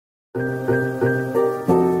Hey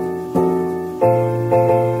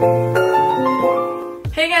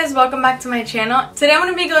guys, welcome back to my channel. Today I'm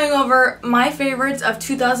going to be going over my favorites of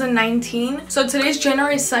 2019. So today's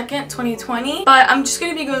January 2nd, 2020, but I'm just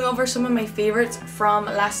going to be going over some of my favorites from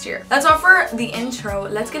last year. That's all for the intro.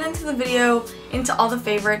 Let's get into the video, into all the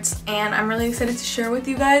favorites, and I'm really excited to share with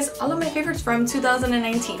you guys all of my favorites from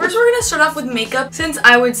 2019. First, we're going to start off with makeup, since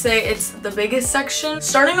I would say it's the biggest section.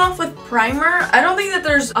 Starting off with primer. I don't think that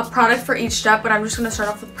there's a product for each step, but I'm just going to start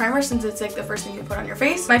off with primer since it's like the first thing you put on your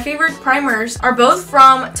face. My favorite primers are both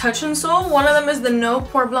from Touch in Soul. One of them is the No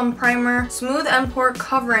Problem Primer Smooth and Pore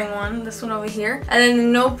Covering one, this one over here, and then the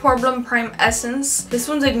No Problem Prime Essence. This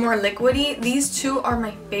one's like more liquidy. These two are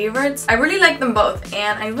my favorites. I really like them both,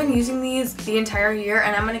 and I've been using these the entire year,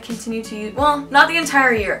 and I'm going to continue to use, well, not the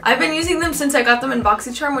entire year. I've been using them since I got them in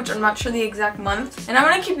BoxyCharm, which I'm not sure the exact month, and I'm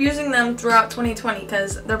going to keep using them throughout 2020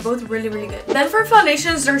 because they're both really good. Then for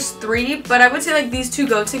foundations, there's three, but I would say like these two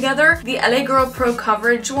go together. The LA Girl Pro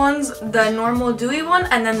Coverage ones, the normal dewy one,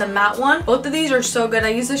 and then the matte one. Both of these are so good. I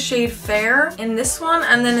use the shade Fair in this one,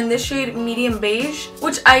 and then in this shade Medium Beige,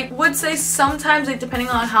 which I would say sometimes, like depending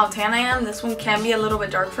on how tan I am, this one can be a little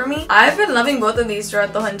bit dark for me. I've been loving both of these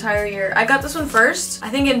throughout the entire year. I got this one first, I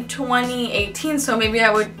think in 2018, so maybe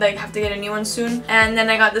I would like have to get a new one soon. And then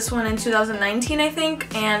I got this one in 2019, I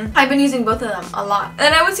think, and I've been using both of them a lot. And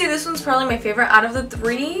then I would say this one's probably my favorite out of the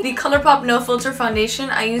three. The ColourPop No Filter Foundation.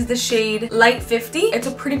 I use the shade Light 50. It's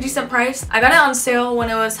a pretty decent price. I got it on sale when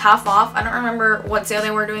it was half off. I don't remember what sale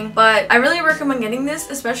they were doing, but I really recommend getting this,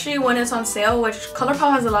 especially when it's on sale, which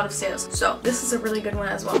ColourPop has a lot of sales, so this is a really good one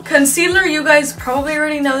as well. Concealer, you guys probably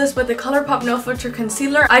already know this, but the ColourPop No Filter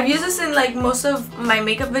Concealer, I've used this in like most of my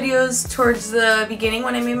makeup videos towards the beginning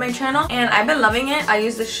when I made my channel, and I've been loving it. I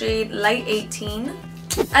use the shade Light 18.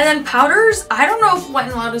 And then powders, I don't know if Wet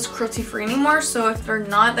n Wild is cruelty free anymore, so if they're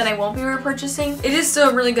not, then I won't be repurchasing. It is still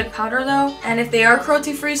a really good powder though, and if they are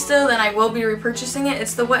cruelty free still, then I will be repurchasing it.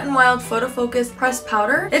 It's the Wet n Wild Photo Focus Pressed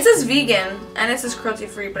Powder. It says vegan and it says cruelty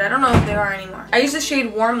free, but I don't know if they are anymore. I use the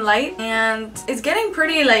shade Warm Light, and it's getting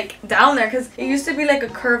pretty like down there because it used to be like a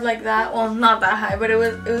curve like that. Well, not that high, but it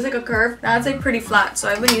was like a curve. Now it's like pretty flat, so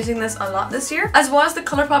I've been using this a lot this year. As well as the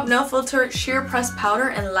ColourPop No Filter Sheer Pressed Powder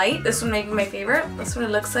in Light. This one may be my favorite. This one it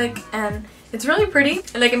looks like, and it's really pretty.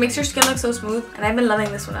 Like, it makes your skin look so smooth, and I've been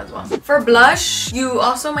loving this one as well. For blush, you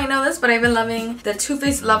also might know this, but I've been loving the Too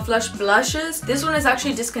Faced Love Flush blushes. This one is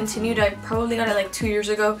actually discontinued. I probably got it like 2 years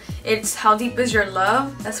ago. It's How Deep Is Your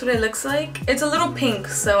Love. That's what it looks like. It's a little pink,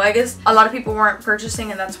 so I guess a lot of people weren't purchasing,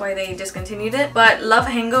 and that's why they discontinued it. But Love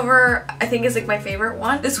Hangover, I think, is like my favorite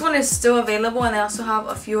one. This one is still available, and they also have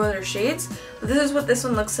a few other shades. But this is what this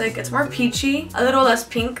one looks like. It's more peachy, a little less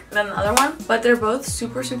pink than the other one, but they're both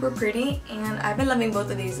super pretty, and I've been loving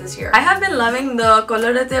both of these this year. I have been loving the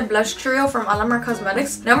Colorete Blush Trio from Alamar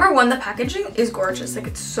Cosmetics. Number one, the packaging is gorgeous. Like,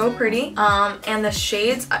 it's so pretty. And the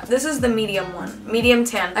shades, this is the medium one, medium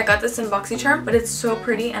tan. I got this in BoxyCharm, but it's so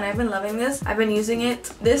pretty, and I've been loving this. I've been using it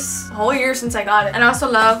this whole year since I got it, and I also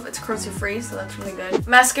love it's cruelty free, so that's really good.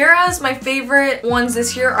 Mascaras, my favorite ones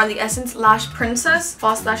this year are the Essence Lash Princess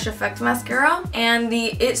False Lash Effect Mascara and the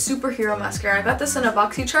It Superhero Mascara. I got this in a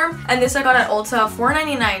BoxyCharm, and this I got at Ulta,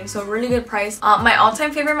 $4.99, so really good price. My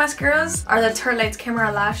all-time favorite mascaras are the Tarte Lights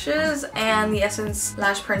Camera Lashes and the Essence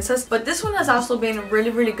Lash Princess, but this one has also been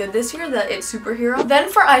really good this year, the It Superhero. Then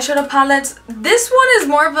for eyeshadow palettes, this one is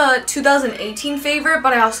more of a 2018 favorite,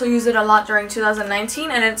 but I also use it a lot during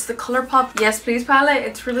 2019, and it's the ColourPop Yes Please palette.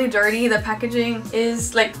 It's really dirty. The packaging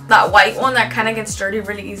is like that white one that kind of gets dirty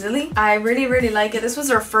really easily. I really like it. This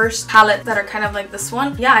was our first palette that are kind of like this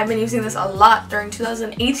one. Yeah, I've been using this a lot during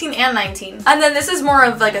 2018 and 19. And then this is more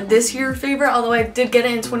of like a this year favorite, although I did get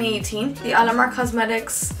it in 2018. The Alamar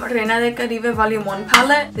Cosmetics Reina de Caribe Volume 1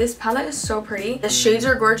 palette. This palette is so pretty. The shades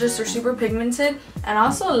are gorgeous. They're super pigmented, and I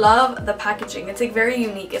also love the packaging. It's like very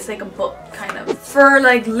unique. It's like a book kind of. For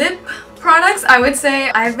like lip products, I would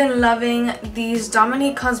say I've been loving these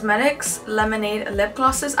Dominique Cosmetics Lemonade lip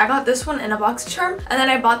glosses. I got this one in a BoxyCharm, and then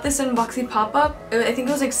I bought this in Boxy Pop-Up. I think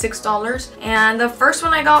it was like $6, and the first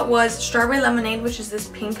one I got was Strawberry Lemonade, which is this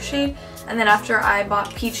pink shade, and then after I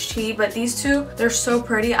bought Peach Tea. But these two, they're so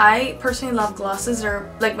pretty. I personally love glosses. They're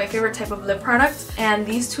like my favorite type of lip product, and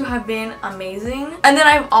these two have been amazing. And then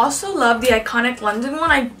I've also loved the Iconic London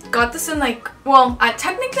one. I got this in like, well,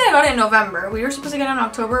 technically I got it in November. We were supposed to get it in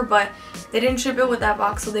October, but they didn't ship it with that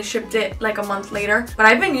box, so they shipped it like a month later. But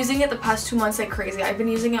I've been using it the past 2 months like crazy. I've been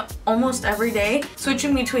using it almost every day,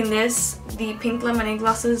 switching between this, the Pink Lemonade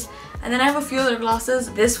glosses, and then I have a few other glosses.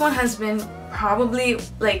 This one has been probably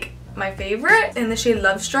like my favorite in the shade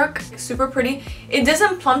Love Struck. Super pretty. It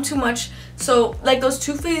doesn't plump too much, so like those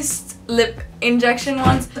Too Faced lip injection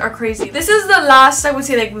ones are crazy. This is the last, I would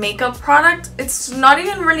say, like makeup product. It's not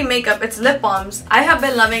even really makeup, it's lip balms. I have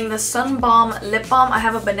been loving the Sun Balm lip balm. I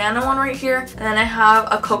have a banana one right here, and then I have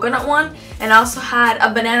a coconut one, and I also had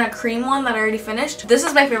a banana cream one that I already finished. This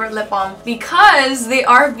is my favorite lip balm because they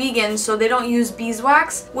are vegan, so they don't use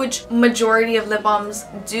beeswax, which majority of lip balms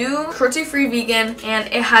do. Cruelty-free vegan, and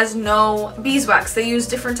it has no beeswax. They use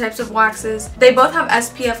different types of waxes. They both have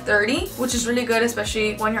SPF 30, which is really good,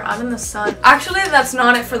 especially when you're out in the sun. Actually, that's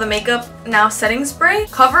not it for the makeup. Now, setting spray.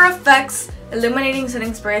 Cover FX illuminating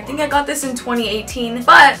setting spray. I think I got this in 2018,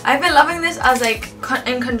 but I've been loving this as like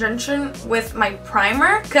in conjunction with my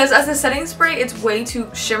primer, because as a setting spray it's way too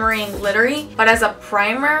shimmery and glittery, but as a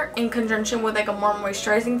primer in conjunction with like a more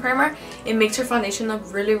moisturizing primer, it makes your foundation look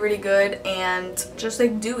really, really good and just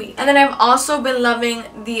like dewy. And then I've also been loving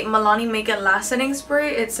the Milani Make It Last setting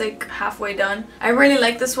spray. It's like halfway done. I really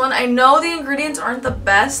like this one. I know the ingredients aren't the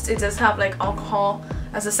best. It does have like alcohol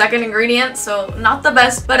as a second ingredient, so not the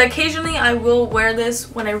best, but occasionally I will wear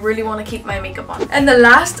this when I really want to keep my makeup on. And the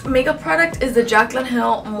last makeup product is the Jaclyn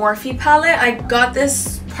Hill Morphe palette. I got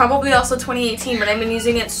this probably also 2018, but I've been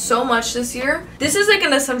using it so much this year. This is like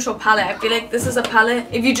an essential palette. I feel like this is a palette,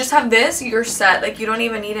 if you just have this, you're set. Like, you don't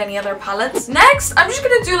even need any other palettes. Next, I'm just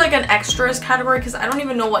gonna do like an extras category because I don't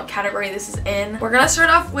even know what category this is in. We're gonna start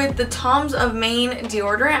off with the Tom's of Maine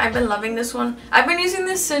deodorant. I've been loving this one. I've been using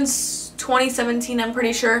this since 2017, I'm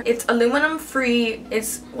pretty sure. It's aluminum free.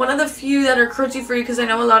 It's one of the few that are cruelty free, because I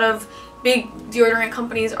know a lot of big deodorant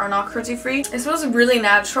companies are not cruelty free. It smells really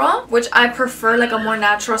natural, which I prefer, like a more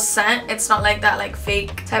natural scent. It's not like that like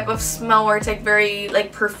fake type of smell where it's like very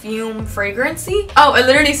like perfume fragrancy. Oh, it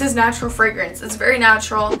literally says natural fragrance. It's very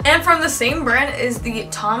natural. And from the same brand is the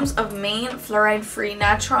Tom's of Maine fluoride free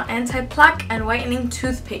natural anti-plaque and whitening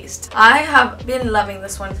toothpaste. I have been loving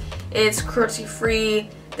this one. It's cruelty free.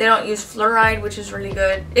 They don't use fluoride, which is really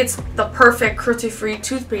good. It's the perfect cruelty-free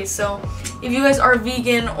toothpaste. So if you guys are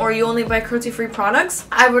vegan or you only buy cruelty-free products,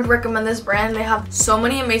 I would recommend this brand. They have so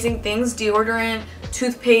many amazing things. Deodorant,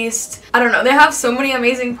 toothpaste, I don't know. They have so many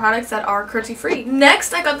amazing products that are cruelty-free.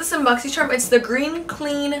 Next, I got this in BoxyCharm. It's the Green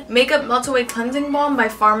Clean Makeup Melt-Away Cleansing Balm by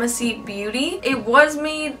Pharmacy Beauty. It was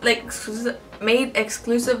made like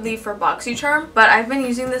exclusively for BoxyCharm, but I've been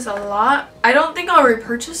using this a lot. I don't think I'll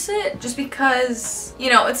repurchase it just because, you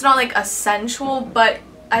know, it's not like essential, but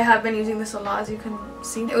I have been using this a lot, as you can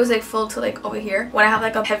see. It was like full to like over here. When I have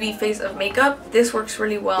like a heavy face of makeup, this works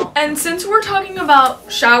really well. And since we're talking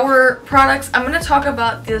about shower products, I'm gonna talk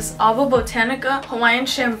about this Ava Botanica Hawaiian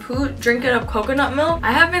shampoo, Drink It Up coconut milk.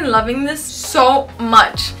 I have been loving this so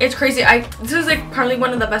much. It's crazy. This is like probably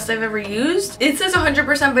one of the best I've ever used. It says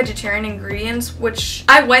 100% vegetarian ingredients, which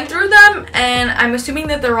I went through them and I'm assuming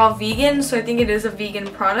that they're all vegan, so I think it is a vegan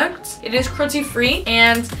product. It is cruelty free,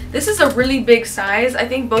 and this is a really big size. I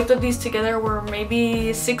think both of these together were maybe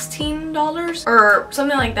 $16 or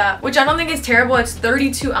something like that, which I don't think is terrible. It's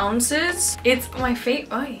 32 ounces. It's my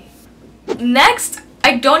favorite. Next,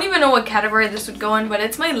 I don't even know what category this would go in, but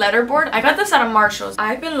it's my letterboard. I got this at a Marshall's.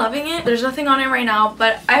 I've been loving it. There's nothing on it right now,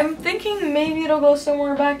 but I'm thinking maybe it'll go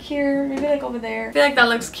somewhere back here, maybe like over there. I feel like that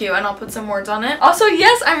looks cute, and I'll put some words on it. Also,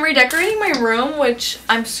 yes, I'm redecorating my room, which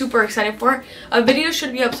I'm super excited for. A video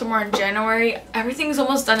should be up somewhere in January. Everything's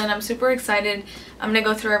almost done and I'm super excited. I'm gonna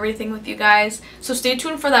go through everything with you guys, so stay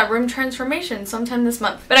tuned for that room transformation sometime this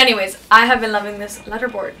month. But anyways, I have been loving this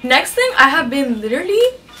letterboard. Next thing, I have been literally,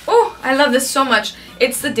 oh, I love this so much.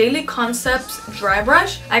 It's the Daily Concepts dry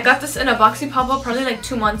brush. I got this in a boxy pop-up probably like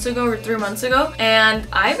 2 months ago or 3 months ago, and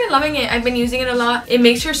I've been loving it. I've been using it a lot. It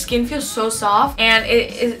makes your skin feel so soft, and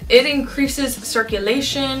it increases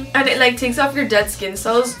circulation, and it like takes off your dead skin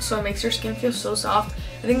cells, so it makes your skin feel so soft.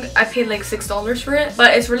 I think I paid like $6 for it,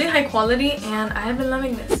 but it's really high quality and I have been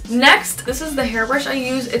loving this. Next, this is the hairbrush I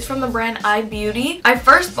use. It's from the brand iBeauty. I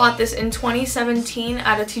first bought this in 2017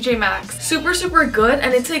 at a TJ Maxx. Super, super good,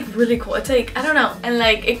 and it's like really cool. It's like, I don't know, and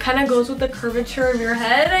like it kind of goes with the curvature of your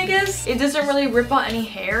head, I guess. It doesn't really rip out any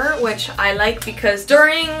hair, which I like, because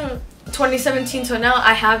during 2017 to now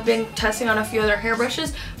I have been testing on a few other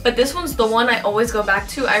hairbrushes, but this one's the one I always go back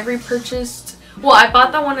to. I've repurchased, well, I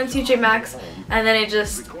bought that one in TJ Maxx, and then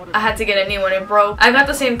I had to get a new one. It broke. I got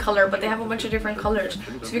the same color, but they have a bunch of different colors.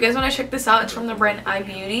 So if you guys want to check this out, it's from the brand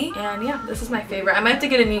iBeauty. And yeah, this is my favorite. I might have to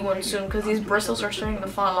get a new one soon because these bristles are starting to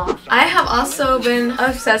fall off. I have also been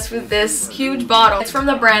obsessed with this huge bottle. It's from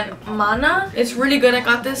the brand Mana. It's really good. I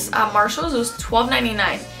got this at Marshall's. It was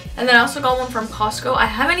 $12.99. And then I also got one from Costco. I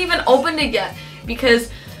haven't even opened it yet because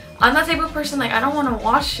I'm that type of person, like, I don't want to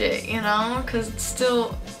wash it, you know, because it's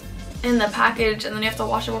still in the package and then you have to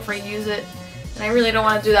wash it before you use it. And I really don't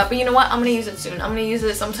want to do that. But you know what? I'm going to use it soon. I'm going to use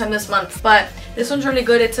it sometime this month. But this one's really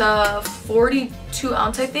good. It's a 42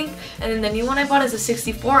 ounce, I think. And then the new one I bought is a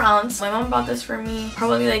 64 ounce. My mom bought this for me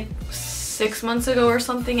probably like 6 months ago or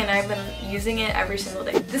something, and I've been using it every single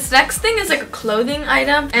day. This next thing is like a clothing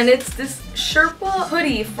item, and it's this Sherpa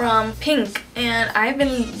hoodie from Pink, and I've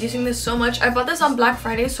been using this so much. I bought this on Black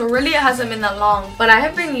Friday, so really it hasn't been that long, but I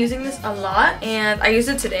have been using this a lot, and I used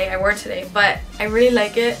it today. I wore it today, but I really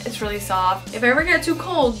like it. It's really soft. If I ever get too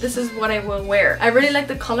cold, this is what I will wear. I really like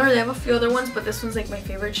the color. They have a few other ones, but this one's like my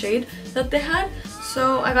favorite shade that they had.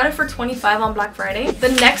 So I got it for $25 on Black Friday.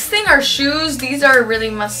 The next thing are shoes. These are really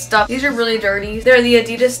messed up. These are really dirty. They're the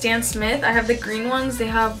Adidas Stan Smith. I have the green ones. They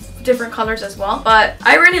have different colors as well. But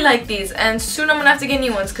I really like these. And soon I'm going to have to get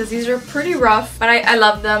new ones because these are pretty rough. But I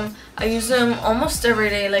love them. I use them almost every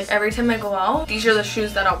day. Like every time I go out. These are the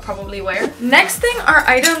shoes that I'll probably wear. Next thing are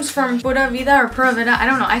items from Pura Vida or Pura Vida. I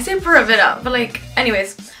don't know. I say Pura Vida. But like,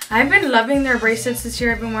 anyways. I've been loving their bracelets this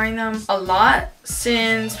year. I've been wearing them a lot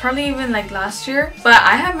since probably even like last year. But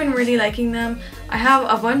I have been really liking them. I have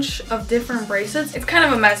a bunch of different bracelets. It's kind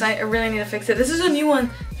of a mess. I really need to fix it. This is a new one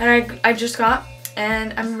that I just got.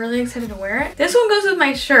 And I'm really excited to wear it. This one goes with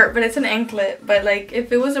my shirt, but it's an anklet. But like,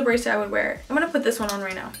 if it was a bracelet, I would wear it. I'm gonna put this one on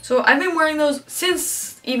right now. So I've been wearing those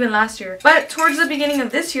since even last year. But towards the beginning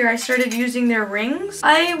of this year, I started using their rings.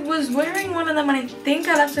 I was wearing one of them and I think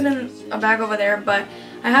I left it in a bag over there. But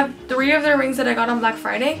I have 3 of their rings that I got on Black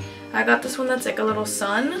Friday. I got this one that's like a little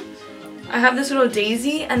sun. I have this little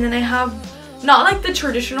daisy, and then I have not like the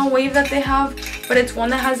traditional wave that they have, but it's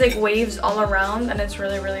one that has like waves all around, and it's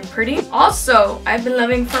really, really pretty. Also, I've been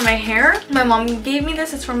loving for my hair. My mom gave me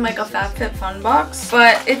this. It's from like a FabFitFun box,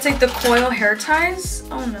 but it's like the coil hair ties.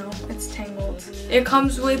 Oh no, it's tangled. It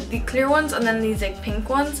comes with the clear ones and then these like pink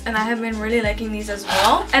ones, and I have been really liking these as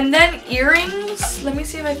well. And then earrings. Let me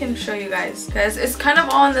see if I can show you guys, because it's kind of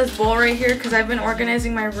all in this bowl right here because I've been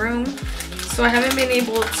organizing my room, so I haven't been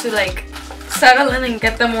able to like settle in and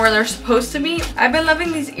get them where they're supposed to be. I've been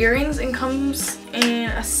loving these earrings. It comes in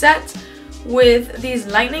a set with these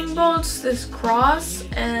lightning bolts, this cross,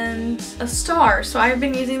 and a star. So I've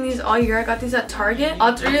been using these all year. I got these at Target.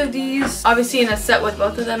 All 3 of these, obviously in a set with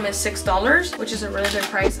both of them, is $6, which is a really good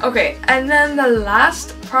price. Okay, and then the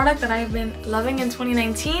last product that I've been loving in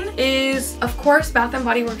 2019 is, of course, Bath &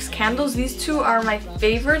 Body Works candles. These 2 are my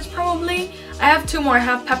favorites probably. I have 2 more. I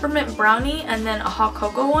have peppermint brownie and then a hot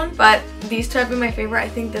cocoa one, but these 2 have been my favorite. I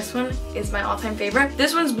think this one is my all-time favorite.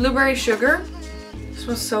 This one's blueberry sugar. It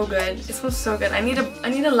smells so good. It smells so good. I need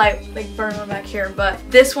a light like burn one back here, but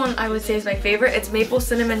this one I would say is my favorite. It's maple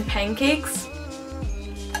cinnamon pancakes.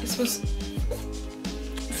 It smells,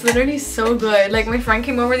 it's literally so good. Like my friend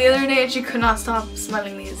came over the other day and she could not stop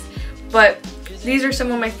smelling these. But these are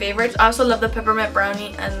some of my favorites. I also love the peppermint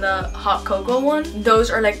brownie and the hot cocoa one. Those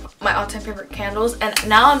are like my all-time favorite candles. And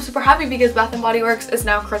now I'm super happy because Bath & Body Works is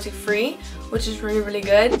now cruelty free, which is really, really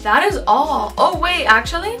good. That is all. Oh wait,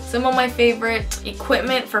 actually, some of my favorite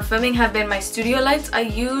equipment for filming have been my studio lights. I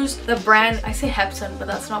use the brand, I say Hepson, but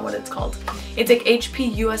that's not what it's called. It's like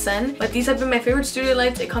HP USN, but these have been my favorite studio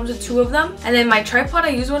lights. It comes with 2 of them. And then my tripod, I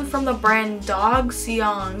use one from the brand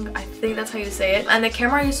Dogxiong. I think that's how you say it. And the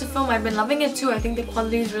camera I used to film, I've been loving it too. I think the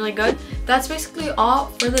quality is really good. That's basically all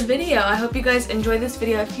for the video. I hope you guys enjoyed this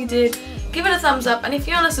video. If you did, give it a thumbs up, and if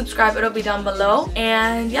you want to subscribe, it'll be down below.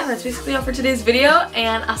 And yeah, that's basically all for today's video,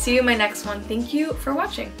 and I'll see you in my next one. Thank you for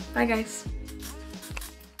watching. Bye guys.